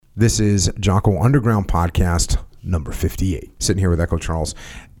This is Jocko Underground Podcast number 58. Sitting here with Echo Charles.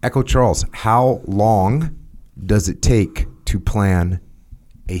 Echo Charles, how long does it take to plan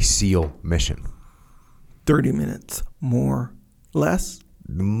a SEAL mission? 30 minutes. More. Less?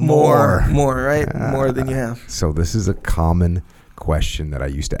 More, right? More than you have. So this is a common question that I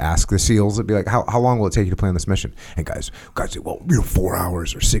used to ask the SEALs. It'd be like, how long will it take you to plan this mission? And guys say, well, 4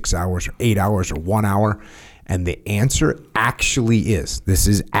 hours or 6 hours or 8 hours or 1 hour. And the answer actually is, this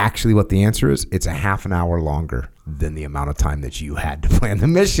is actually what the answer is. It's a half an hour longer than the amount of time that you had to plan the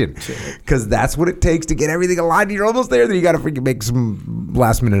mission. Because that's what it takes to get everything aligned. You're almost there. Then you got to freaking make some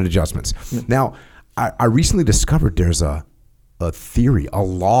last minute adjustments. Yeah. Now, I recently discovered there's a theory, a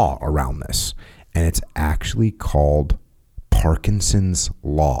law around this. And it's actually called Parkinson's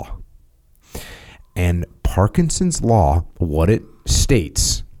Law. And Parkinson's Law, what it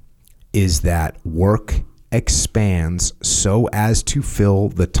states is that work expands so as to fill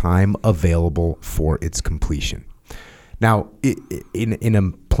the time available for its completion. Now, in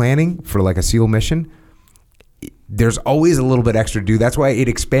a planning for like a SEAL mission, there's always a little bit extra to do. That's why it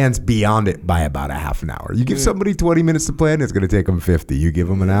expands beyond it by about a half an hour. You give somebody 20 minutes to plan, it's going to take them 50. You give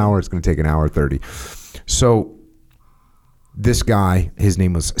them an hour, it's going to take an hour 30. So this guy, his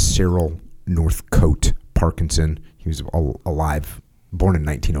name was Cyril Northcote Parkinson. He was alive, born in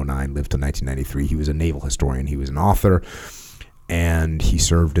 1909, lived till 1993. He was a naval historian. He was an author, and he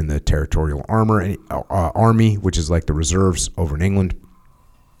served in the Territorial Army, which is like the reserves over in England.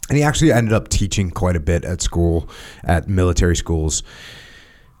 And he actually ended up teaching quite a bit at school, at military schools.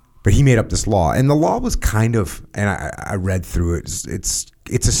 But he made up this law, and the law was kind of, and I read through it.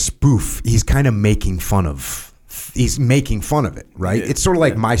 It's a spoof. He's kind of making fun of. He's making fun of it, right? It's sort of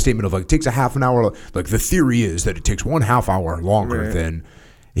like my statement of like, it takes a half an hour. Like the theory is that it takes 1/2 hour longer than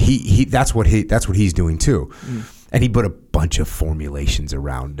he. That's what he's doing too. And he put a bunch of formulations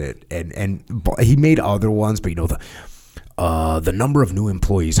around it, and he made other ones. But the number of new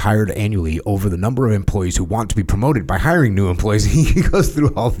employees hired annually over the number of employees who want to be promoted by hiring new employees. He goes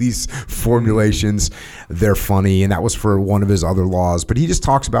through all these formulations. They're funny, and that was for one of his other laws. But he just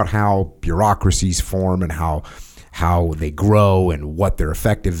talks about how bureaucracies form and how they grow and what their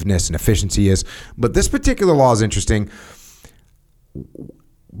effectiveness and efficiency is. But this particular law is interesting,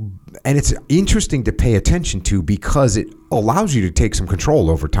 and it's interesting to pay attention to because it allows you to take some control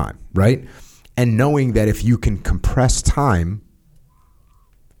over time, right? And knowing that if you can compress time,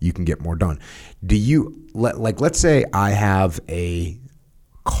 you can get more done. Let's say I have a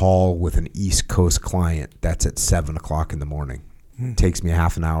call with an East Coast client that's at 7 o'clock in the morning. It takes me a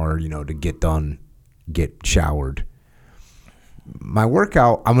half an hour, to get done, get showered. My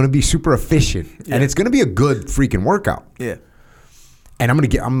workout, I'm going to be super efficient, and it's going to be a good freaking workout. Yeah. And I'm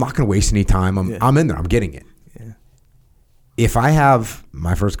not going to waste any time. I'm in there. I'm getting it. Yeah. If I have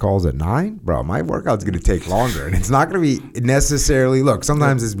my first calls at 9, bro, my workout's going to take longer, and it's not going to be necessarily. Look,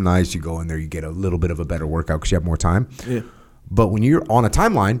 sometimes it's nice you go in there, you get a little bit of a better workout because you have more time. Yeah. But when you're on a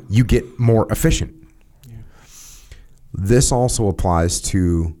timeline, you get more efficient. Yeah. This also applies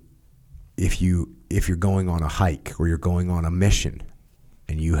to if you're going on a hike or you're going on a mission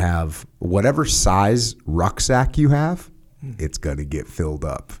and you have whatever size rucksack you have, it's going to get filled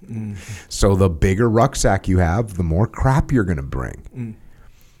up. So the bigger rucksack you have, the more crap you're going to bring.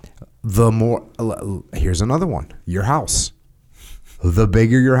 Here's another one, your house. The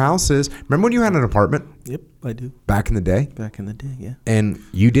bigger your house is. Remember when you had an apartment? Yep, I do. Back in the day? Back in the day, yeah. And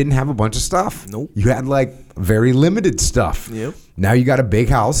you didn't have a bunch of stuff. Nope. You had like very limited stuff. Yep. Now you got a big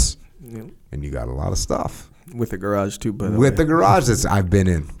house. Yep. And you got a lot of stuff. With a garage too, by the way. With the garage that I've been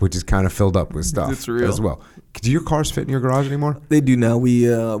in, which is kind of filled up with stuff. It's real. As well. Do your cars fit in your garage anymore? They do now. We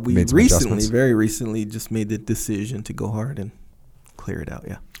recently, very recently, just made the decision to go hard and clear it out,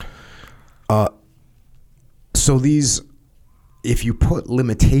 yeah. So if you put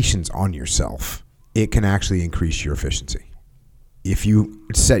limitations on yourself, it can actually increase your efficiency. If you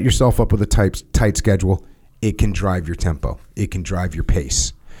set yourself up with a tight schedule, it can drive your tempo. It can drive your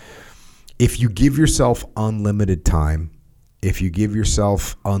pace. If you give yourself unlimited time, if you give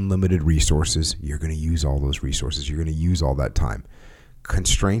yourself unlimited resources, you're going to use all those resources. You're going to use all that time.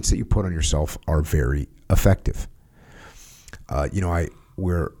 Constraints that you put on yourself are very effective. Nick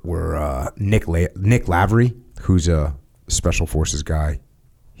Lavery, who's a special forces guy.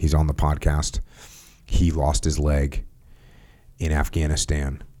 He's on the podcast. He lost his leg in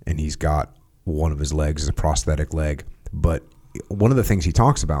Afghanistan, and he's got one of his legs as a prosthetic leg. But one of the things he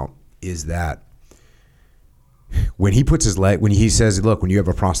talks about is that when he puts his leg, when he says, look, when you have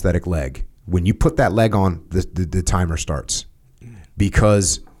a prosthetic leg, when you put that leg on, the timer starts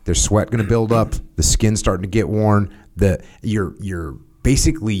because there's sweat going to build up, the skin's starting to get worn, your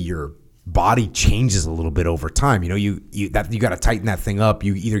basically your body changes a little bit over time. You got to tighten that thing up.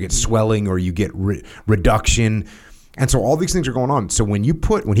 You either get swelling or you get reduction. And so all these things are going on. So when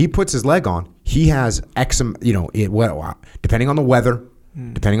he puts his leg on, he has depending on the weather,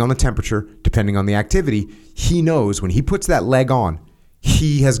 depending on the temperature, depending on the activity, he knows when he puts that leg on,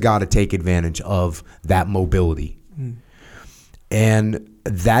 he has got to take advantage of that mobility. And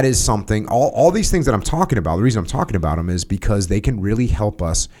that is something, all these things that I'm talking about, the reason I'm talking about them is because they can really help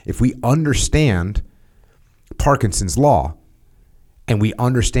us if we understand Parkinson's law and we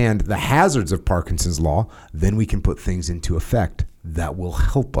understand the hazards of Parkinson's law, then we can put things into effect that will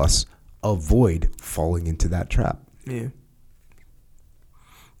help us avoid falling into that trap. Yeah.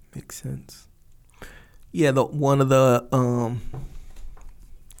 Makes sense. Yeah, one of the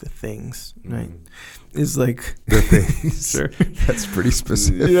things, right? Is like the things. Sure. That's pretty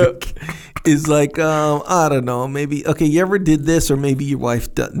specific. Yeah. Is like I don't know, maybe you ever did this, or maybe your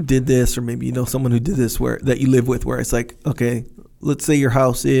wife did this, or maybe you know someone who did this that you live with, where it's like, okay, let's say your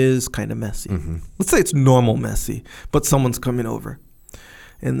house is kind of messy. Let's say it's normal messy, but someone's coming over.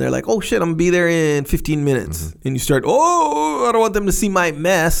 And they're like, oh, shit, I'm going to be there in 15 minutes. And you start, I don't want them to see my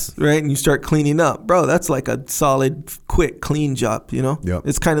mess, right? And you start cleaning up. Bro, that's like a solid, quick, clean job, you know? Yep.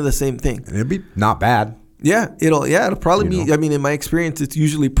 It's kind of the same thing. And it'd be not bad. Yeah, it'll probably be, I mean, in my experience, it's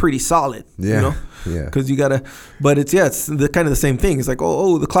usually pretty solid, you know? Yeah. Because you got to, but it's the kind of the same thing. It's like,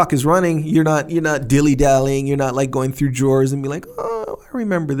 the clock is running. You're not dilly-dallying. You're not like going through drawers and be like, I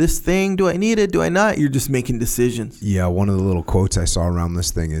remember this thing. Do I need it? Do I not? You're just making decisions. Yeah, one of the little quotes I saw around this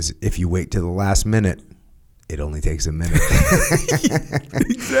thing is, if you wait till the last minute, it only takes a minute.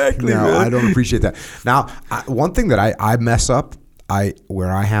 Exactly. Now, man. I don't appreciate that. Now, one thing that I mess up,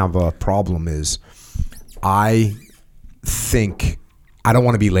 where I have a problem is, I think I don't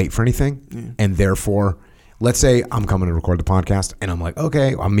want to be late for anything. And therefore, let's say I'm coming to record the podcast and I'm like,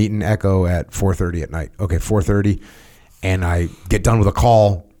 okay, I'm meeting Echo at 4:30 at night. Okay, 4:30. And I get done with a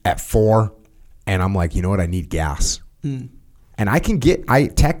call at 4 and I'm like, you know what? I need gas. And I can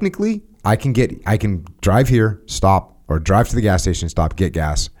drive here, stop, or drive to the gas station, stop, get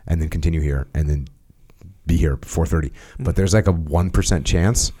gas, and then continue here and then be here at 4:30. But there's like a 1%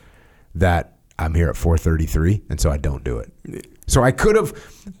 chance that I'm here at 4:33, and so I don't do it. So I could have.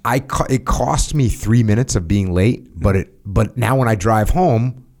 It cost me 3 minutes of being late, but now when I drive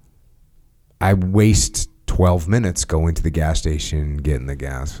home, I waste 12 minutes going to the gas station, getting the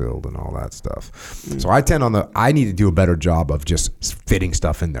gas filled, and all that stuff. So I need to do a better job of just fitting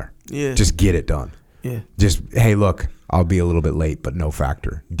stuff in there. Yeah. Just get it done. Yeah. Just, hey, look, I'll be a little bit late, but no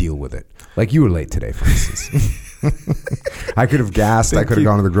factor. Deal with it. Like you were late today, for instance. I could have gassed. I could have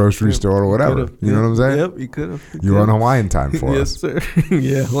gone to the grocery store or whatever. You know what I'm saying? Yep, you could have. You were on Hawaiian time for yes, us. Yes, sir.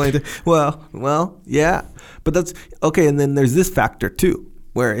 Yeah. Well, yeah. But that's okay. And then there's this factor too,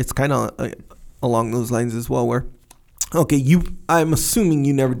 where it's kind of along those lines as well, where, okay, I'm assuming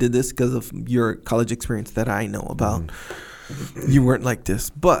you never did this because of your college experience that I know about. You weren't like this,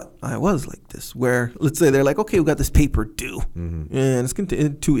 but I was like this, where let's say they're like, okay, we got this paper due, and it's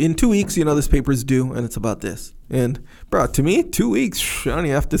in 2 weeks, this paper is due, and it's about this. And bro, to me, 2 weeks, I don't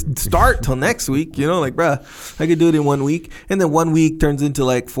even have to start till next week, like, bro, I could do it in 1 week, and then 1 week turns into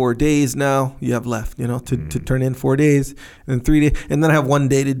like 4 days now you have left, to turn in 4 days, and 3 days, and then I have 1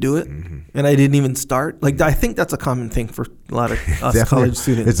 day to do it, and I didn't even start. Like, I think that's a common thing for a lot of us college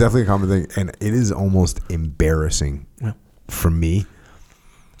students. It's definitely a common thing, and it is almost embarrassing. Yeah. For me,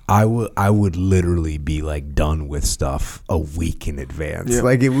 I would literally be like done with stuff a week in advance. Yeah.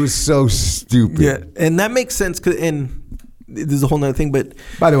 Like, it was so stupid. Yeah, and that makes sense. And this is a whole nother thing. But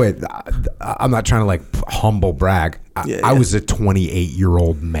by the way, I'm not trying to like humble brag. I was a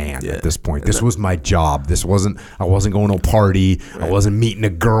 28-year-old man at this point. This was my job. I wasn't going to a party. Right. I wasn't meeting a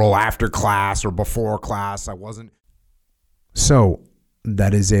girl after class or before class. I wasn't. So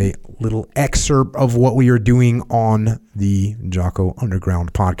that is a little excerpt of what we are doing on the Jocko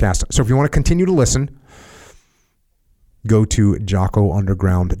Underground podcast. So if you want to continue to listen, go to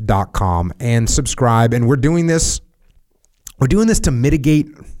jockounderground.com and subscribe. And we're doing this to mitigate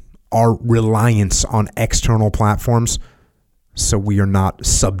our reliance on external platforms, so we are not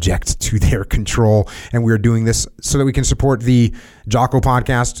subject to their control. And we are doing this so that we can support the Jocko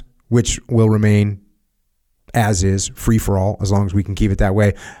podcast, which will remain as is, free for all, as long as we can keep it that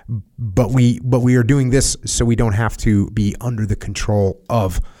way. But we are doing this so we don't have to be under the control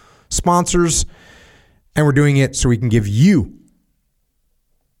of sponsors, and we're doing it so we can give you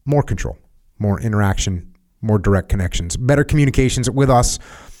more control, more interaction, more direct connections, better communications with us.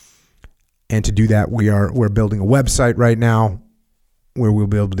 And to do that, we're building a website right now where we'll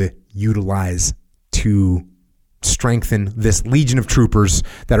be able to utilize to strengthen this legion of troopers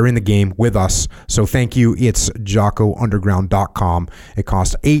that are in the game with us. So thank you. It's JockoUnderground.com. It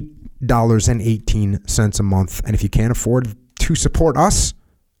costs $8.18 a month. And if you can't afford to support us,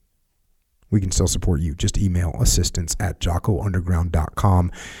 we can still support you. Just email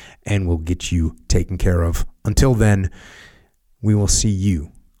assistance@JockoUnderground.com and we'll get you taken care of. Until then, we will see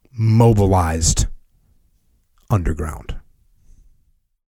you mobilized underground.